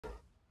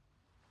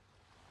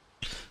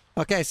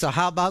Okay, so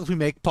how about we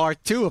make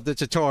part 2 of the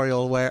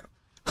tutorial where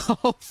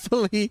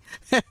hopefully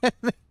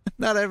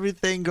not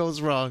everything goes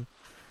wrong.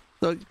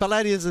 So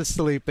Palladius is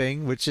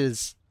sleeping, which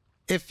is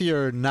if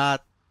you're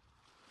not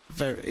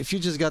if you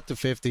just got to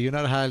 50, you're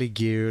not highly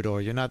geared or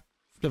you're not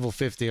level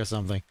 50 or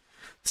something.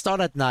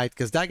 Start at night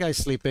because that guy's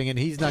sleeping and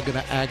he's not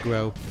gonna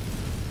aggro.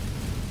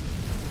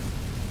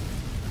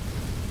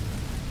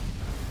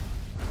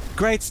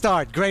 Great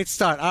start, great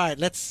start. All right,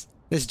 let's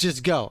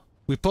just go.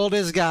 We pull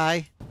this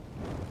guy.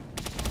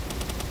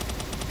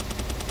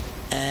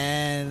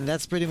 And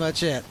that's pretty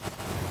much it.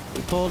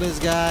 We pull this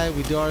guy,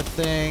 we do our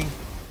thing.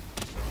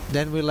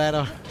 Then we let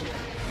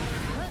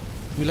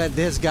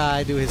this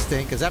guy do his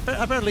thing. Because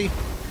apparently,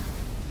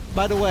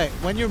 by the way,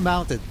 when you're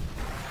mounted,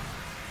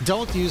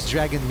 don't use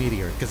Dragon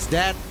Meteor. Because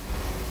that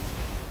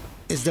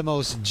is the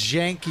most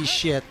janky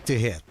shit to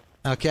hit.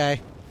 Okay?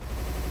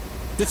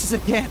 This is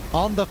again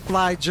on the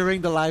fly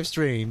during the live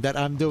stream that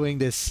I'm doing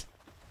this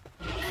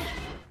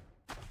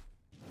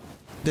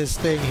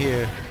thing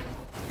here.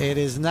 It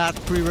is not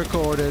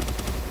pre-recorded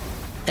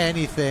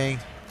anything.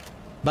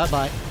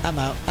 Bye-bye. I'm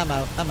out. I'm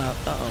out. I'm out.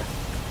 Uh-oh.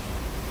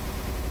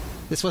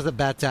 This was a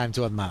bad time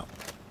to unmount.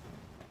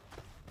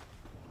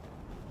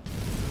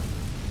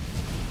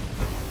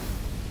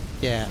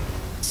 Yeah.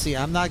 See,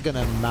 I'm not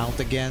gonna mount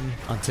again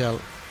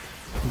until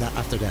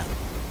after that.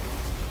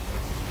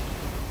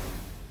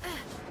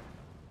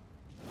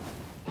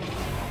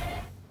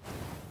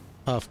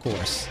 Of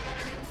course.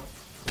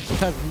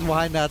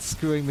 Why not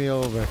screwing me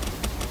over?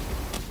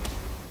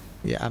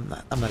 Yeah, I'm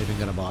not even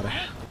gonna bother.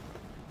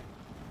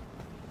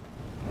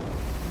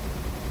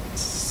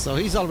 So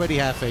he's already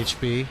half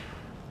HP.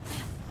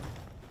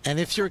 And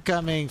if you're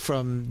coming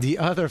from the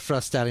other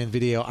Frostallion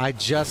video, I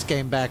just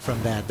came back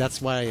from that. That's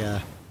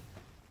why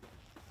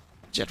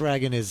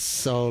Jetdragon is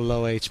so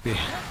low HP.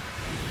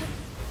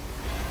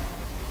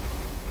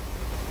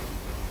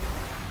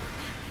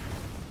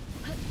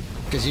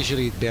 Because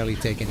usually it barely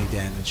take any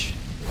damage.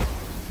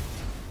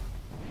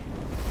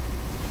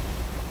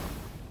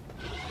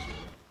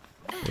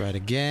 Right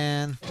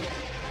again.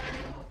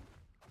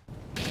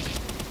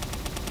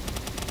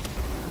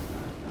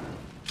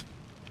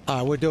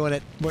 Alright, we're doing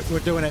it. We're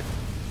doing it.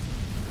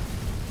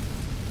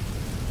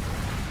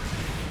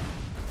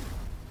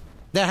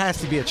 There has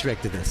to be a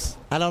trick to this.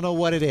 I don't know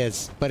what it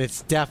is, but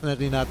it's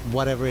definitely not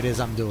whatever it is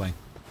I'm doing.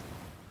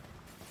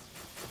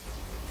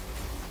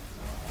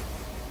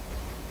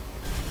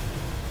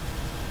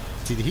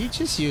 Did he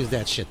just use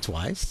that shit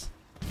twice?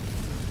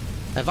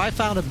 Have I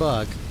found a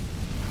bug?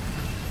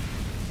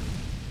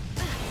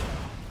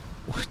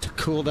 The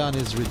cooldown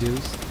is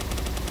reduced.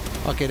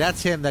 Okay,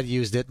 that's him that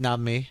used it, not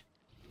me.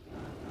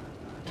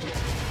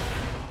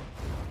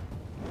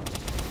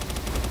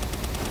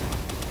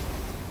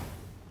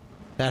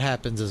 That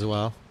happens as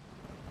well.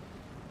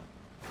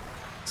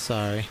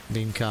 Sorry,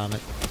 Beam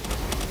Comet.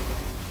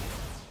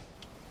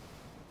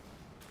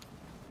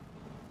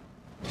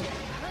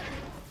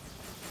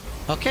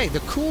 Okay, the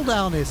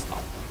cooldown is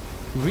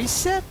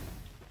reset.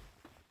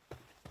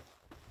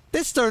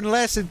 This turned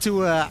less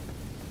into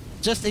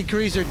just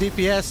increase your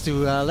DPS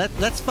to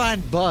let's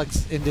find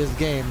bugs in this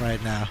game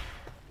right now.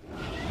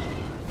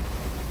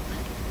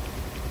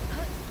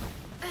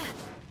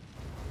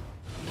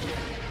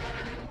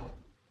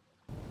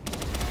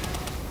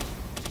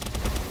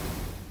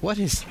 What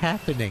is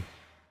happening?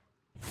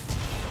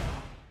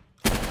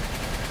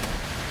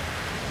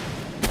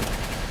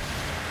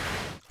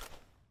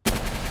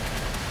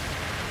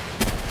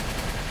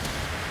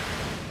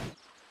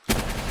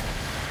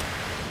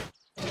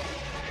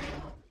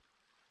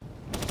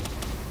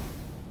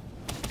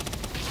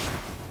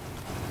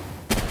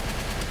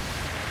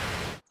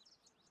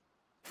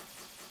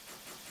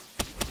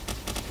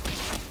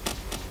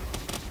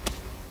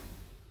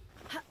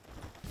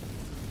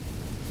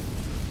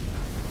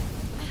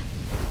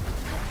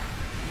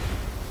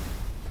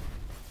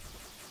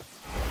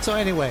 So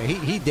anyway,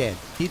 he did.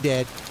 He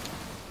did.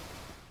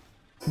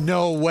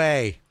 No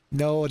way.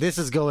 No, this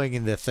is going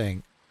in the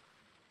thing.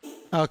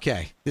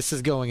 Okay, this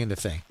is going in the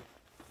thing.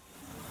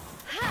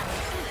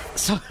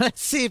 So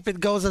let's see if it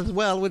goes as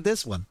well with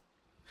this one.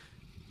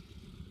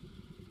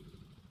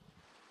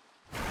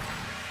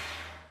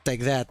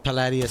 Take that,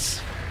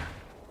 Palladius.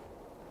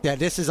 Yeah,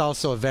 this is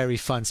also a very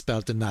fun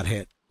spell to not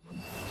hit.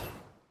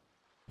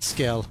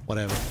 Skill,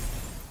 whatever.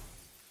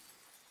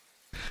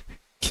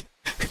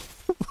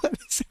 What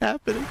is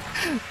happening?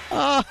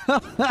 Oh.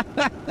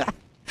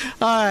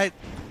 Alright.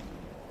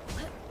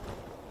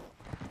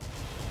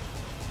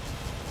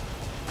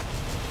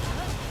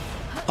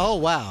 Oh,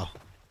 wow.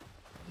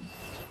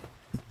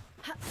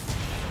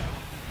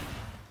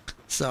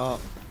 So,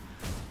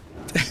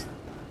 this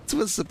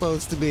was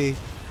supposed to be,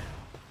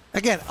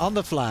 again, on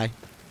the fly.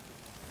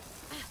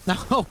 No,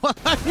 what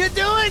are you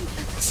doing?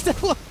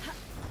 Still,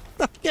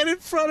 don't get in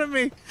front of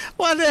me.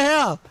 What the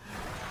hell?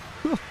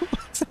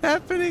 What's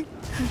happening?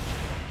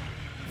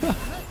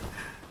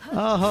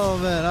 Oh,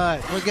 man. All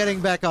right, we're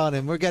getting back on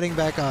him. We're getting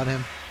back on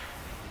him.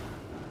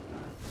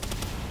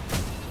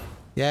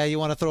 Yeah, you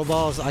want to throw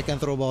balls? I can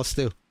throw balls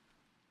too.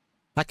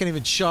 I can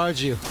even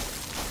charge you.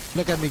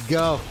 Look at me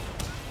go.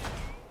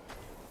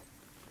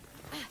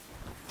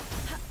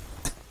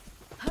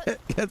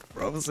 Get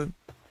frozen.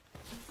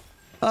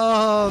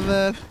 Oh,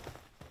 man.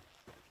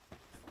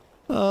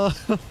 Oh,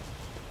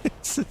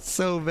 it's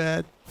so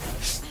bad.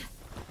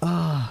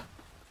 Oh.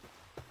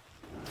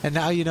 And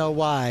now you know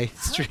why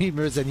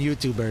streamers and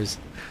YouTubers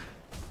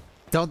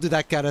don't do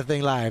that kind of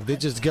thing live. They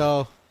just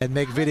go and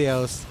make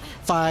videos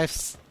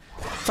five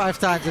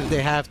times if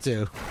they have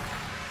to.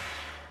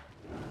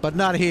 But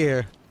not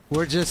here.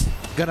 We're just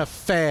gonna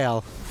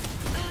fail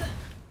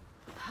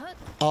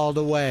all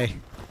the way.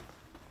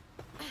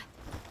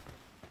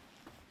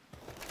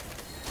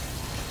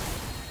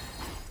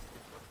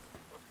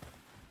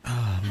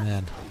 Oh,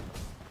 man.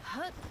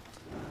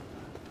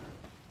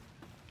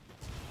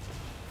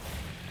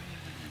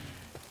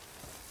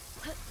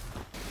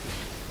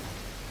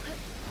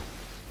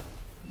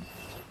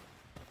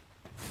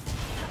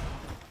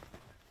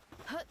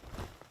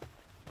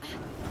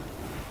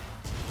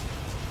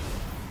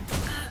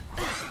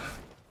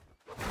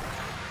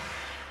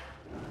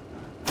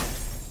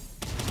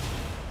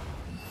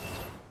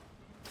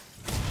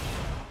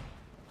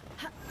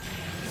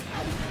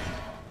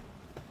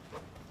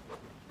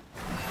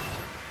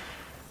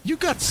 You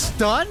got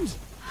stunned?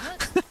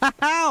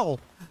 How?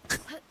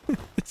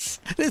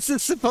 This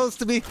is supposed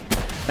to be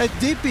a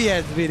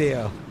DPS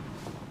video.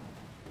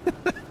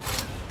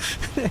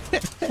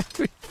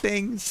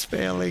 Everything's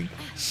failing.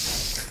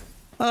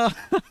 What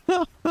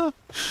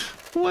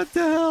the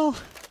hell?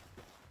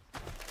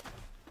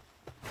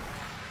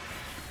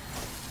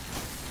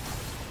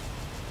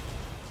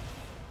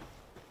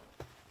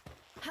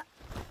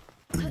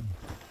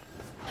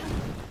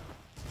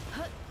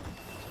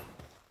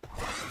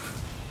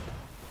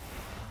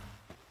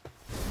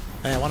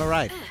 Hey, I want to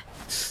ride.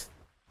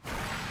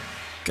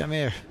 Come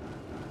here.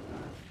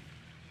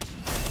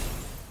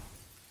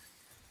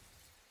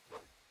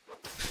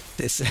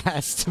 This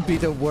has to be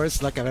the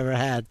worst luck I've ever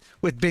had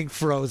with being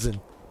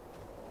frozen.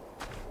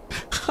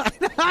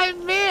 I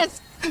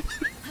missed!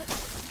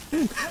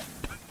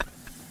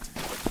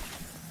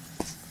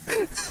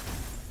 I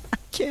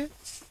can't.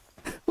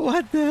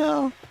 What the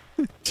hell?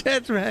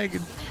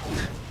 Jetdragon.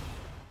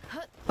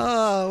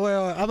 Oh,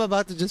 well, I'm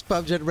about to just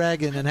pop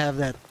jetdragon and have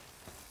that.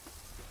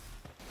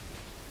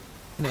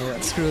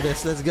 No, screw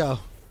this. Let's go.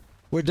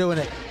 We're doing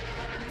it.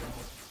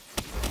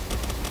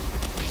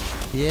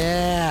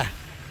 Yeah.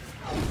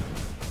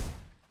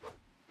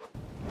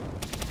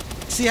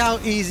 See how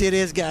easy it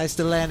is, guys,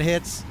 to land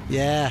hits?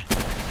 Yeah.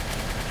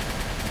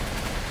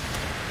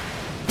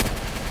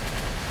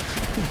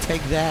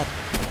 Take that,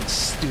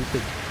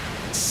 stupid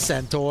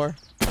centaur.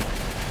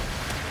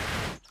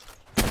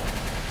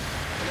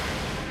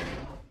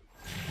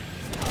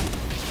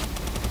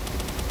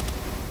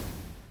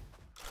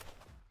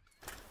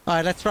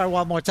 Alright, let's try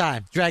one more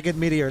time. Dragon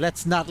Meteor,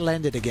 let's not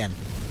land it again.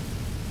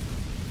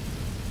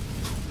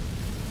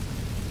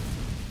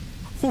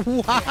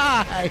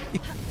 Why?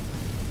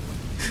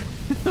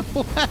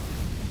 What?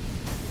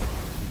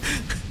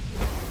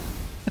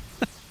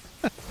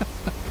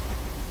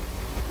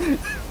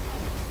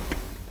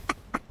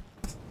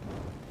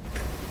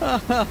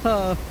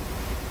 Oh.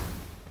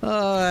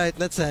 Alright,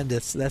 let's end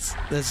this. Let's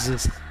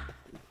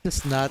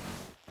just not.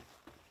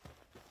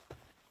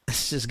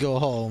 Let's just go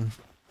home.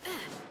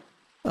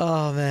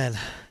 Oh man.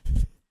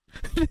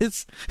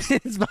 This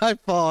is by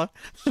far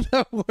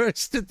the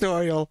worst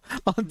tutorial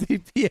on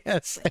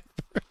DPS ever.